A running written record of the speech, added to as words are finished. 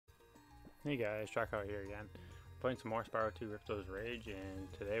Hey guys, Trackout here again. Playing some more Spyro 2 Ripto's Rage, and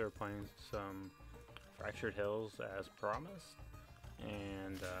today we're playing some Fractured Hills as promised.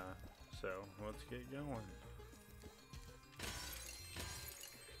 And so let's get going.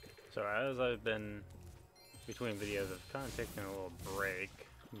 So as I've been between videos, I've kind of taken a little break,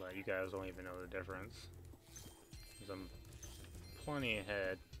 but you guys don't even know the difference, because I'm plenty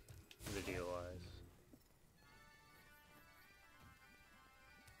ahead video-wise.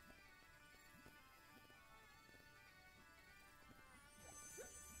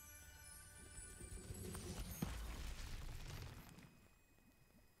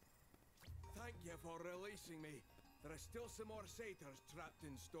 Thank you for releasing me. There are still some more satyrs trapped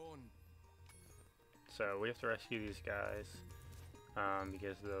in stone. So we have to rescue these guys,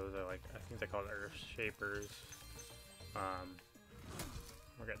 because those are like, I think they're called Earth Shapers.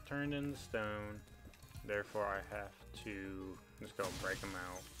 We got turned into stone, therefore I have to just go break them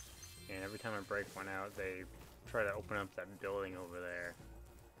out. And every time I break one out, they try to open up that building over there.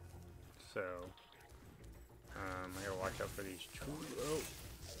 So, I gotta watch out for these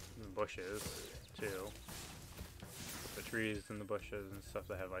bushes, too. The trees and the bushes and stuff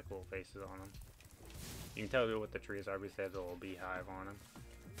that have like little faces on them. You can tell what the trees are because they have a little beehive on them.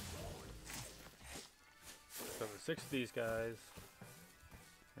 So there's 6 of these guys,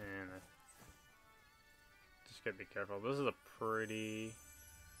 and just gotta be careful. This is a pretty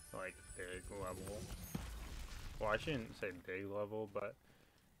like big level. Well, I shouldn't say big level, but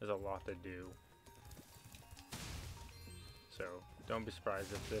there's a lot to do. So don't be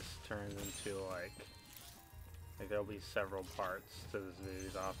surprised if this turns into like there'll be several parts to this video.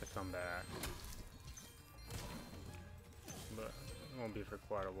 I'll have to come back, but it won't be for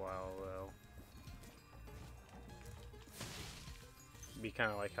quite a while though. Be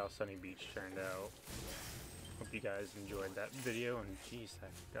kind of like how Sunny Beach turned out. Hope you guys enjoyed that video, and geez,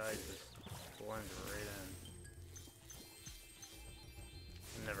 that guy just blended right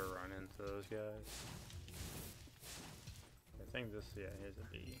in. Never run into those guys. I think this, yeah, here's a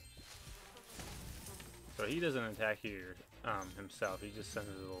bee. So he doesn't attack you himself, he just sends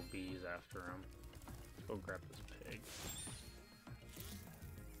his little bees after him. Let's go grab this pig.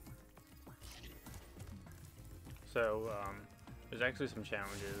 So, there's actually some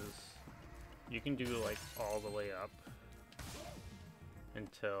challenges. You can do like all the way up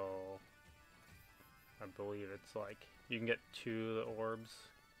until I believe it's like you can get 2 of the orbs,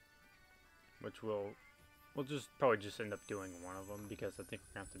 which we'll just probably just end up doing one of them because I think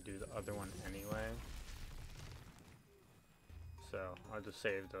we're gonna have to do the other one anyway. So I'll just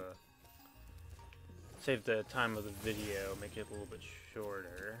save the time of the video, make it a little bit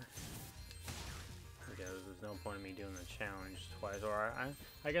shorter, because there's no point in me doing the challenge twice. Or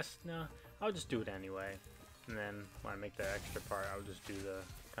I guess no, I'll just do it anyway, and then when I make the extra part, I'll just do the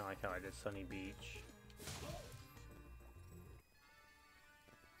kind of like how I did Sunny Beach.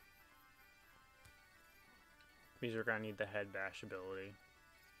 These are gonna need the head bash ability.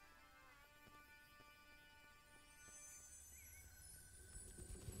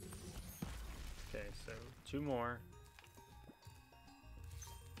 Okay, so 2 more.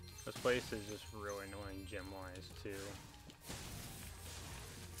 This place is just really annoying gym-wise too,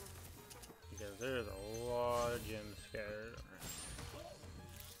 because there's a lot of gems scattered around.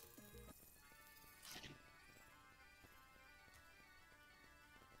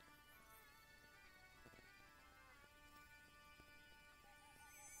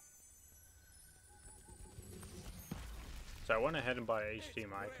 So I went ahead and bought an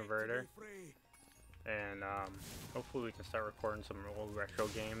HDMI converter, and hopefully we can start recording some old retro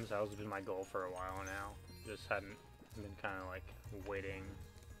games. That has been my goal for a while now. Just hadn't been kind of like waiting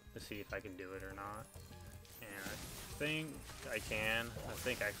to see if I can do it or not. And I think I can. I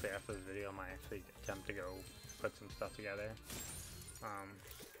think actually after this video I might actually attempt to go put some stuff together.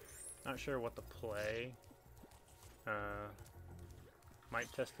 Not sure what to play. Might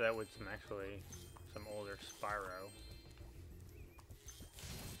test that with some older Spyro.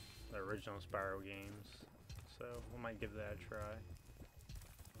 The original Spyro games, so we might give that a try.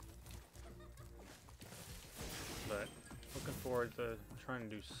 But looking forward to trying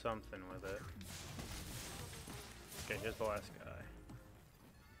to do something with it. Okay, here's the last guy.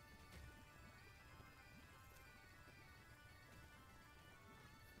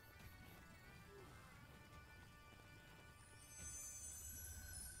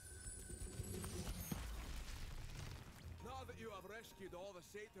 Now that you have rescued all the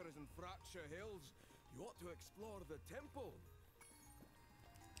satyrs in Fracture Hills, you ought to explore the temple.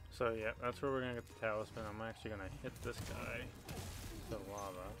 So yeah, that's where we're gonna get the talisman. I'm actually gonna hit this guy to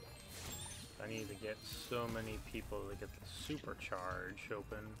lava. I need to get so many people to get the supercharge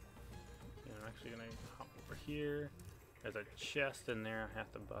open. And I'm actually gonna hop over here. There's a chest in there I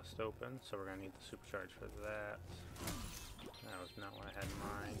have to bust open, so we're gonna need the supercharge for that. That was not what I had in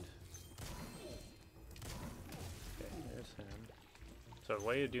mind. Okay, there's him. So the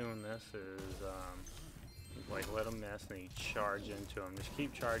way of doing this is, like, let him miss and then you charge into him. Just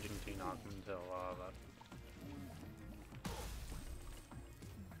keep charging until you knock him into the lava.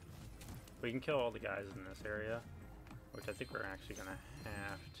 We can kill all the guys in this area, which I think we're actually gonna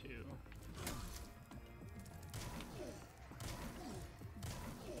have to.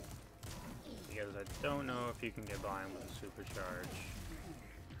 Because I don't know if you can get by him with a supercharge.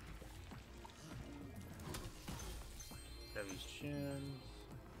 Got these gems.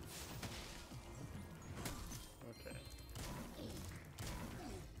 Okay.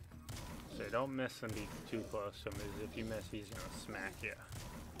 So don't miss and be too close to him, because if you miss, he's gonna smack you.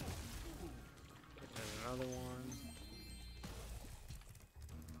 And another one.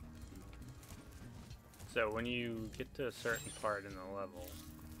 So when you get to a certain part in the level,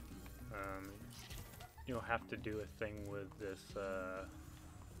 you'll have to do a thing with this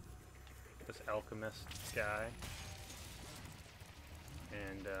this alchemist guy,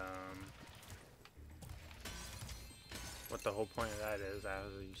 and what the whole point of that is,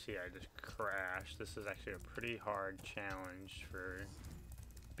 as you see, I just crashed. This is actually a pretty hard challenge for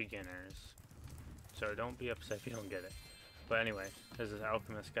beginners, so don't be upset if you don't get it. But anyway, there's this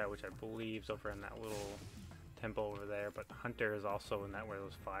alchemist guy, which I believe is over in that little temple over there, but Hunter is also in that where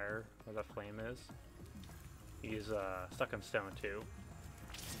those fire, where the flame is. He's stuck in stone too,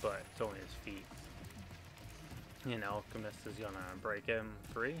 but it's only his feet. And Alchemist is gonna break him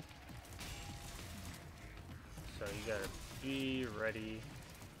free. So you gotta be ready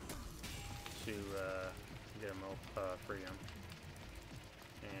to get him free him.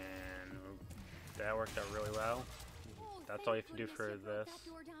 And that worked out really well. That's all you have to do for this. That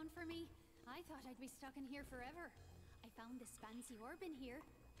door down for me. I thought I'd be stuck in here forever. I found this fancy orb in here.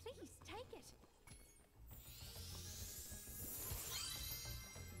 Please take it.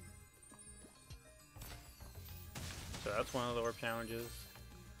 So that's one of the orb challenges.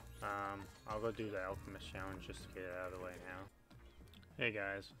 I'll go do the alchemist challenge just to get it out of the way now. Hey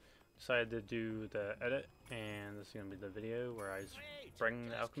guys, decided to do the edit, and this is gonna be the video where I bring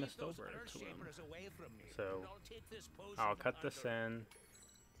the alchemist over to him. So I'll cut this in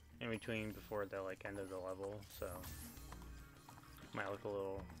between before the end of the level, so might look a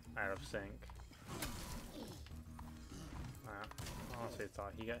little out of sync. I honestly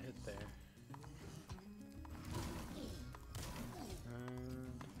thought he got hit there.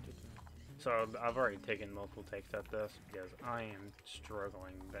 So I've already taken multiple takes at this because I am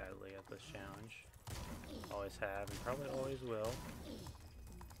struggling badly at this challenge. Always have and probably always will.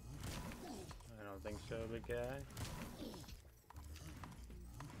 I don't think so, big guy.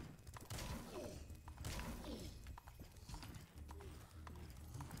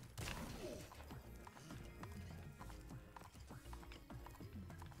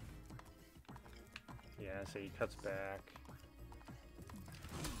 Yeah, so he cuts back.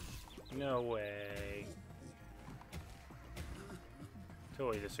 No way.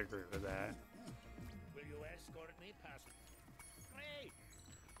 Totally disagree with that. Will you escort me past? Great.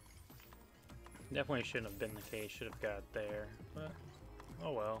 Definitely shouldn't have been the case, should have got there. But,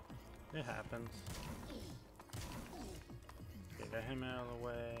 oh well. It happens. Okay, got him out of the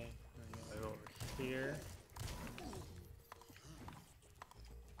way. Go over here.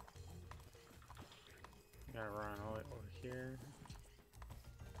 Gotta run all the way over here.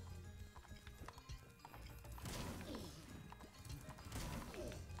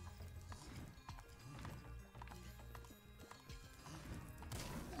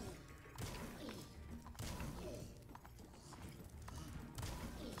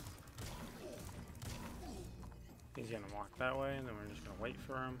 He's gonna walk that way, and then we're just gonna wait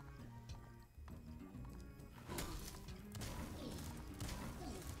for him.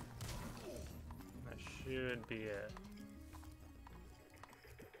 That should be it.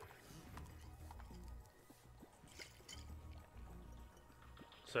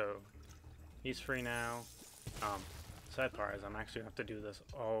 So, he's free now. Sad part is I'm actually gonna have to do this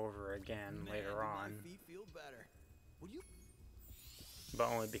all over again later on. But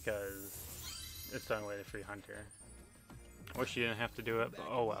only because it's the only way to free Hunter. Wish you didn't have to do it, but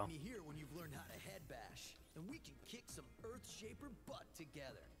oh well.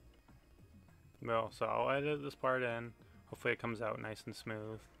 Well, so I'll edit this part in. Hopefully it comes out nice and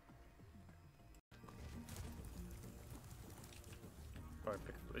smooth. Probably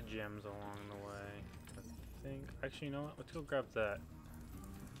pick up the gems along the way. I think. Actually, you know what? Let's go grab that.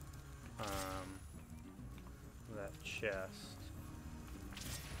 That chest.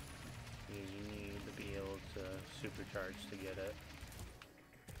 Use supercharged to get it.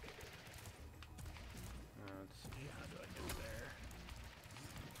 Let's see, how do I get there?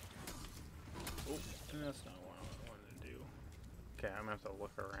 Oh, that's not what I wanted to do. Okay, I'm gonna have to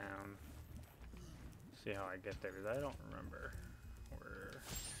look around, see how I get there, because I don't remember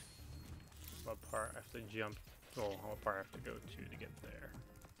what part I have to jump, well, what part I have to go to get there.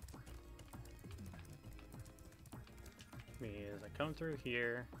 Is I come through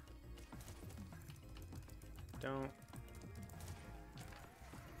here, don't.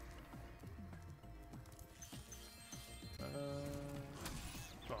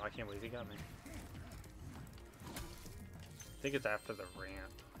 Oh, I can't believe he got me. I think it's after the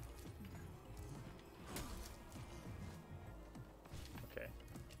ramp. Okay.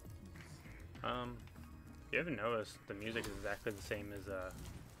 If you haven't noticed, the music is exactly the same as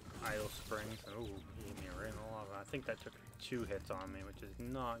Idle Springs. Oh, he hit me right in the lava. I think that took 2 hits on me, which is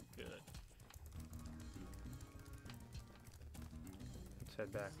not good. Let's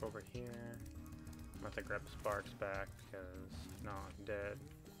head back over here. I'm gonna have to grab Sparks back because no, I'm dead.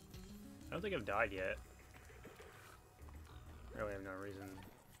 I don't think I've died yet. I really have no reason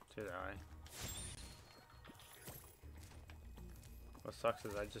to die. What sucks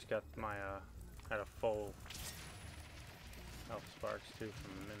is I just got my had a full health Sparks too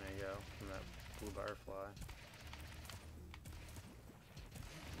from a minute ago from that blue butterfly.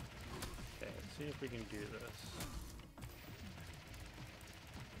 Okay, let's see if we can do this.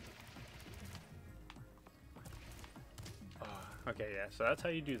 Okay, yeah, so that's how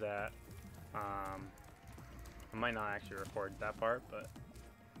you do that. I might not actually record that part, but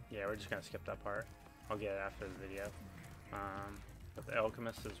yeah, we're just gonna skip that part. I'll get it after the video. But the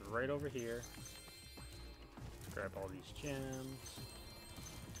alchemist is right over here. Let's grab all these gems.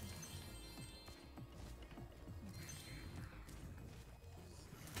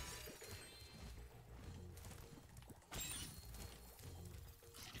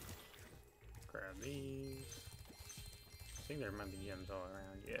 Grab these. I think there might be gems all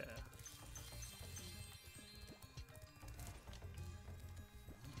around, yeah.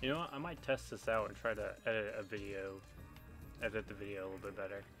 You know what, I might test this out and try to edit the video a little bit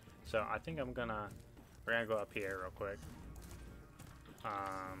better. So I think we're gonna go up here real quick.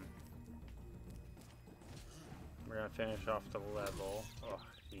 We're gonna finish off the level. Oh,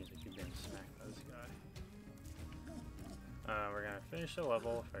 jeez, I keep getting smacked by this guy. We're gonna finish the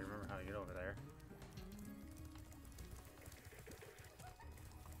level, if I remember how to get over there.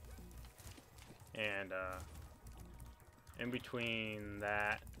 And in between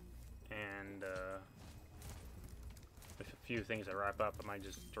that and with a few things that wrap up, I might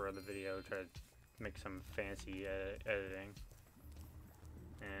just throw the video, try to make some fancy editing,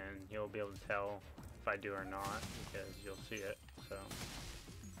 and you'll be able to tell if I do or not because you'll see it. So.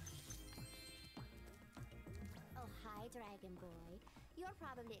 Oh, hi, Dragon Boy. You're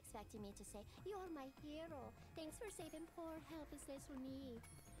probably expecting me to say, "You're my hero. Thanks for saving poor helpless little me."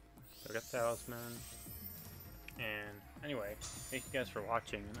 So I got the talisman. And anyway, thank you guys for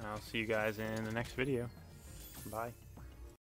watching, and I'll see you guys in the next video. Bye.